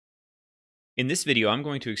In this video, I'm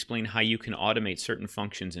going to explain how you can automate certain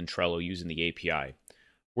functions in Trello using the API.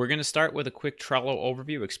 We're going to start with a quick Trello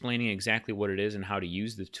overview explaining exactly what it is and how to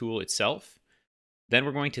use the tool itself. Then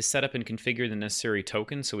we're going to set up and configure the necessary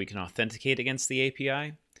tokens so we can authenticate against the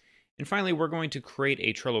API. And finally, we're going to create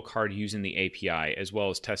a Trello card using the API as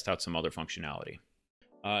well as test out some other functionality.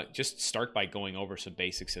 Just start by going over some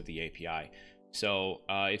basics of the API. So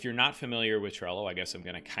if you're not familiar with Trello, I guess I'm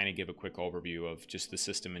going to kind of give a quick overview of just the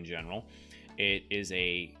system in general. It is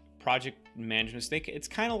a project management stick. It's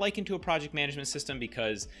kind of likened to a project management system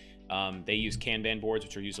because they use Kanban boards,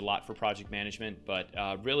 which are used a lot for project management, but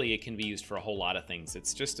really it can be used for a whole lot of things.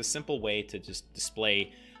 It's just a simple way to just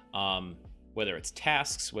display whether it's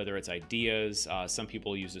tasks, whether it's ideas. Some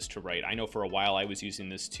people use this to write. I know for a while I was using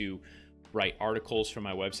this to write articles for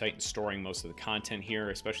my website and storing most of the content here,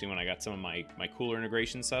 especially when I got some of my cooler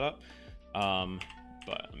integrations set up.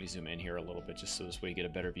 But let me zoom in here a little bit just so this way you get a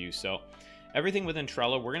better view. So everything within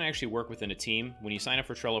Trello, we're going to actually work within a team. When you sign up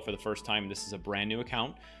for Trello for the first time, this is a brand new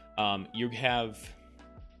account. You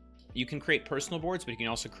can create personal boards, but you can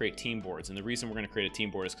also create team boards. And the reason we're going to create a team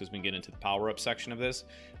board is because when we get into the power up section of this,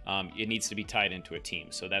 it needs to be tied into a team.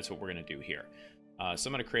 So that's what we're going to do here. So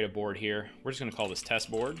I'm going to create a board here. We're just going to call this test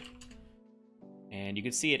board. And you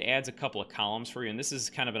can see it adds a couple of columns for you. And this is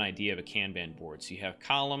kind of an idea of a Kanban board. So you have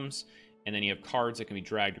columns, and then you have cards that can be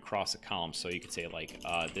dragged across a column. So you could say like,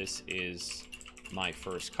 this is my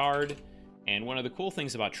first card. And one of the cool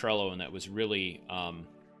things about Trello, and that was really kind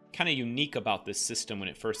of unique about this system when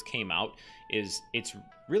it first came out, is it's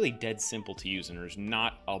really dead simple to use, and there's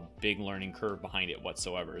not a big learning curve behind it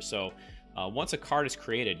whatsoever. So once a card is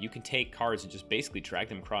created, you can take cards and just basically drag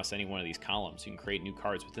them across any one of these columns. You can create new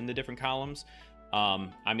cards within the different columns.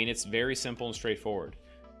 I mean, it's very simple and straightforward.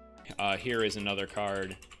 Here is another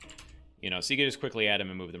card. So you can just quickly add them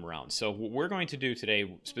and move them around. So what we're going to do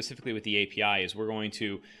today, specifically with the API, is we're going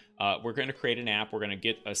to create an app. We're going to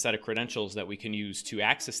get a set of credentials that we can use to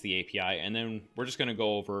access the API, and then we're just going to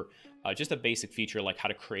go over just a basic feature like how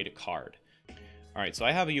to create a card. All right, so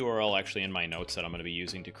I have a URL actually in my notes that I'm going to be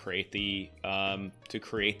using to create the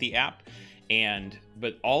app.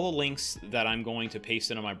 But all the links that I'm going to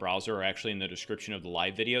paste into my browser are actually in the description of the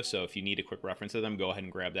live video. So if you need a quick reference to them, go ahead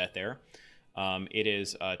and grab that there. It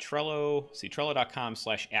is Trello,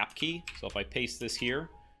 trello.com/appkey. So if I paste this here,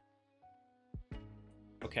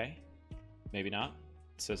 okay, maybe not.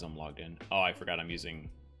 It says I'm logged in. Oh, I forgot I'm using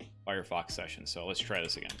Firefox session. So let's try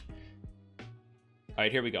this again. All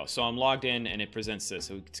right, here we go. So I'm logged in and it presents this.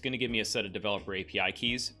 So it's going to give me a set of developer API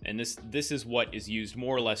keys. And this is what is used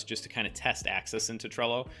more or less just to kind of test access into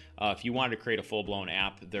Trello. If you wanted to create a full-blown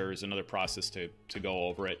app, there's another process to go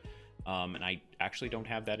over it. And I actually don't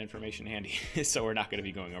have that information handy, so we're not going to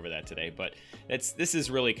be going over that today. But this is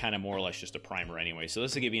really kind of more or less just a primer anyway. So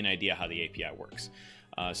this will give you an idea how the API works.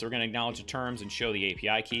 So we're going to acknowledge the terms and show the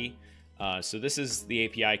API key. So this is the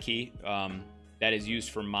API key that is used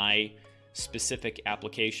for my specific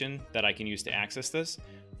application that I can use to access this.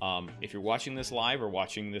 If you're watching this live or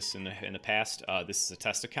watching this in the past, this is a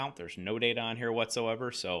test account. There's no data on here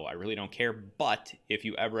whatsoever, so I really don't care. But if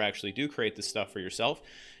you ever actually do create this stuff for yourself,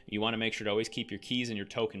 you want to make sure to always keep your keys and your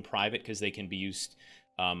token private because they can be used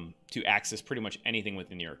to access pretty much anything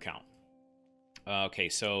within your account. Okay,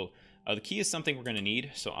 so the key is something we're going to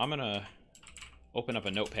need. So I'm going to open up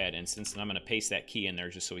a notepad instance, and I'm going to paste that key in there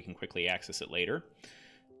just so we can quickly access it later.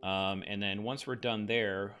 And then once we're done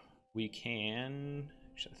there, we can,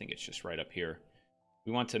 actually, I think it's just right up here.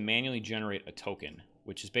 We want to manually generate a token,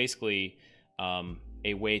 which is basically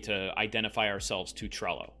a way to identify ourselves to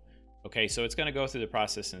Trello. Okay, so it's going to go through the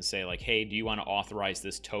process and say like, hey, do you want to authorize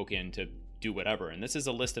this token to do whatever? And this is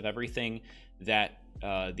a list of everything that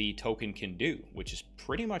the token can do, which is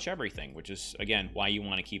pretty much everything, which is, again, why you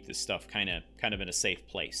want to keep this stuff kind of in a safe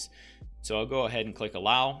place. So I'll go ahead and click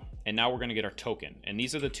allow, and now we're going to get our token. And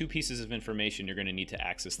these are the two pieces of information you're going to need to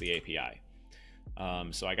access the API.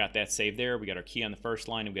 So I got that saved there. We got our key on the first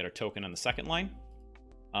line, and we got our token on the second line.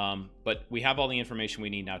 But we have all the information we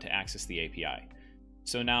need now to access the API.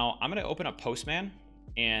 So now I'm going to open up Postman,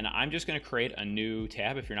 and I'm just going to create a new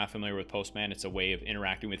tab. If you're not familiar with Postman, it's a way of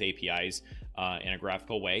interacting with APIs in a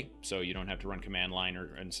graphical way. So you don't have to run command line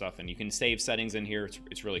and stuff, and you can save settings in here.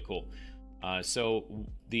 It's really cool. So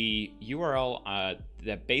the URL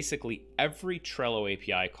that basically every Trello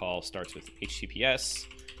API call starts with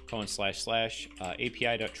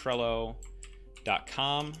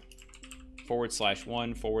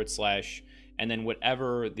https://api.trello.com/1/ and then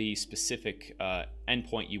whatever the specific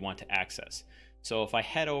endpoint you want to access. So if I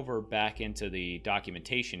head over back into the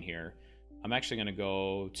documentation here, I'm actually going to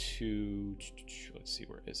go to, let's see,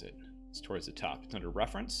 where is it? It's towards the top. It's under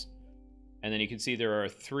reference. And then you can see there are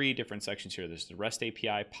 3 different sections here. There's the REST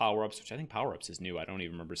API, Power-Ups, which I think Power-Ups is new. I don't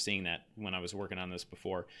even remember seeing that when I was working on this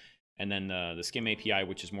before. And then the Skim API,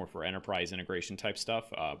 which is more for enterprise integration type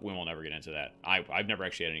stuff. We won't ever get into that. I've never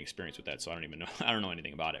actually had any experience with that, so I don't even know. I don't know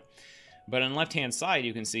anything about it. But on the left-hand side,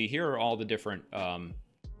 you can see here are all the different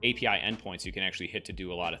API endpoints you can actually hit to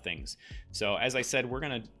do a lot of things. So as I said, we're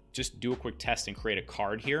going to just do a quick test and create a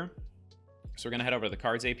card here. So we're going to head over to the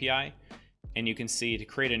Cards API. And you can see to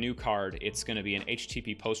create a new card, it's going to be an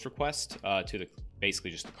HTTP post request to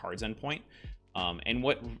basically just the cards endpoint. And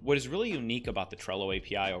what is really unique about the Trello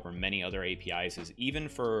API over many other APIs is even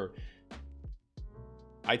for,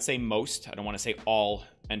 I'd say most, I don't want to say all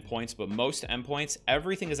endpoints, but most endpoints,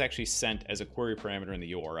 everything is actually sent as a query parameter in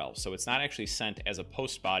the URL. So it's not actually sent as a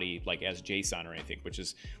post body, like as JSON or anything, which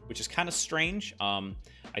is kind of strange.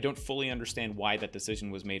 I don't fully understand why that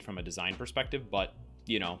decision was made from a design perspective, but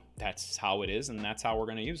you know, that's how it is, and that's how we're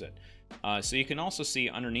going to use it. So you can also see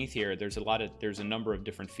underneath here, there's a number of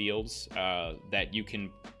different fields that you can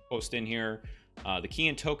post in here. The key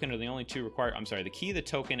and token are the only 2 required. I'm sorry, the key, the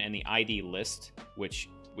token, and the ID list, which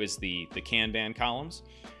was the Kanban columns,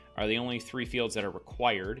 are the only 3 fields that are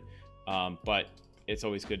required. But it's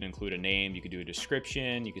always good to include a name. You could do a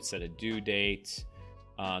description. You could set a due date.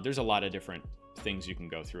 There's a lot of different things you can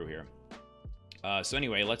go through here. So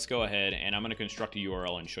anyway, let's go ahead and I'm going to construct a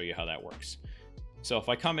URL and show you how that works. So if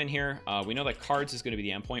I come in here, we know that cards is going to be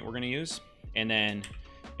the endpoint we're going to use, and then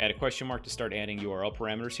add a question mark to start adding URL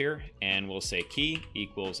parameters here, and we'll say key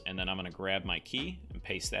equals, and then I'm going to grab my key and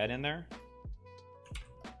paste that in there.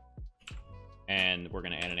 And we're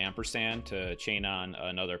going to add an ampersand to chain on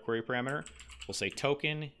another query parameter. We'll say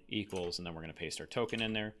token equals, and then we're going to paste our token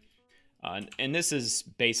in there. And this is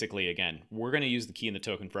basically, again, we're going to use the key and the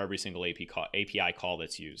token for every single API call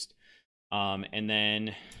that's used. And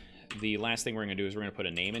then the last thing we're going to do is we're going to put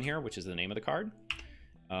a name in here, which is the name of the card.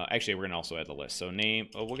 Actually, we're going to also add the list. So name,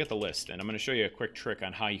 we'll get the list. And I'm going to show you a quick trick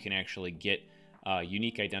on how you can actually get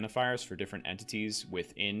unique identifiers for different entities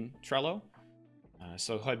within Trello.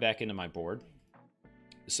 So head back into my board.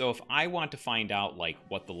 So if I want to find out like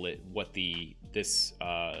what this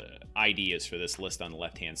ID is for this list on the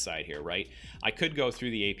left-hand side here, right? I could go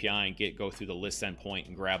through the API and go through the list endpoint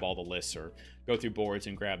and grab all the lists, or go through boards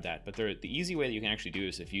and grab that. But the easy way that you can actually do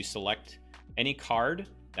is if you select any card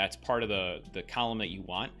that's part of the column that you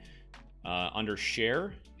want, under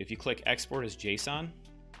Share, if you click Export as JSON,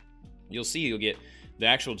 you'll see you'll get the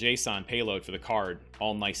actual JSON payload for the card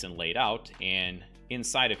all nice and laid out. And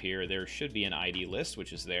inside of here, there should be an ID list,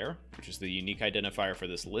 which is there, which is the unique identifier for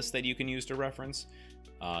this list that you can use to reference.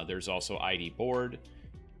 There's also ID board.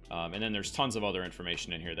 And then there's tons of other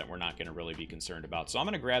information in here that we're not going to really be concerned about. So I'm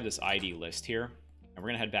going to grab this ID list here, and we're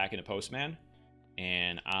going to head back into Postman.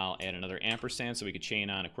 And I'll add another ampersand so we could chain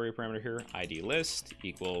on a query parameter here. ID list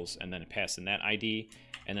equals, and then pass in that ID.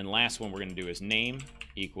 And then last one we're going to do is name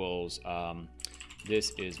equals,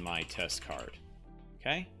 this is my test card.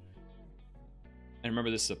 Okay. And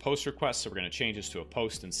remember, this is a post request, so we're going to change this to a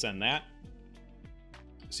post and send that.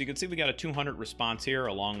 So you can see we got a 200 response here,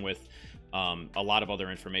 along with a lot of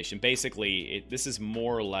other information. Basically, this is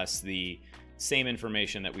more or less the same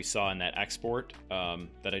information that we saw in that export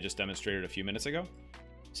that I just demonstrated a few minutes ago.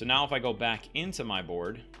 So now if I go back into my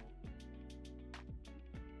board,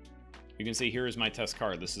 you can see here is my test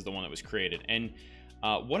card. This is the one that was created. And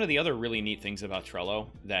one of the other really neat things about Trello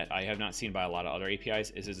that I have not seen by a lot of other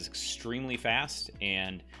APIs is it's extremely fast,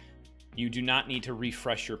 and you do not need to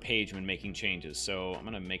refresh your page when making changes. So I'm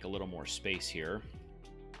going to make a little more space here,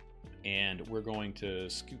 and we're going to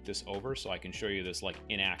scoot this over so I can show you this like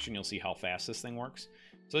in action. You'll see how fast this thing works.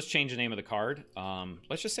 So let's change the name of the card.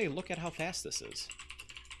 Let's just say, look at how fast this is.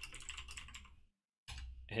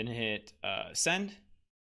 And hit send.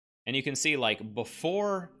 And you can see, like,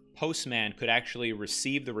 before Postman could actually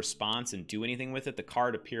receive the response and do anything with it, the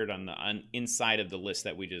card appeared on the inside of the list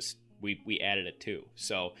that we added it to.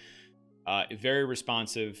 So very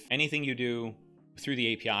responsive. Anything you do through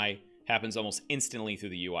the API happens almost instantly through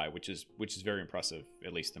the UI, which is very impressive,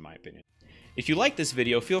 at least in my opinion. If you like this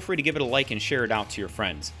video, feel free to give it a like and share it out to your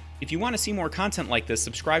friends. If you want to see more content like this,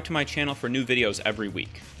 subscribe to my channel for new videos every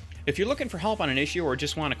week. If you're looking for help on an issue or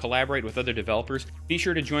just want to collaborate with other developers, be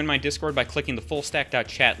sure to join my Discord by clicking the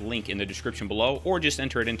fullstack.chat link in the description below, or just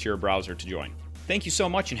enter it into your browser to join. Thank you so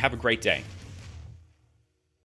much and have a great day.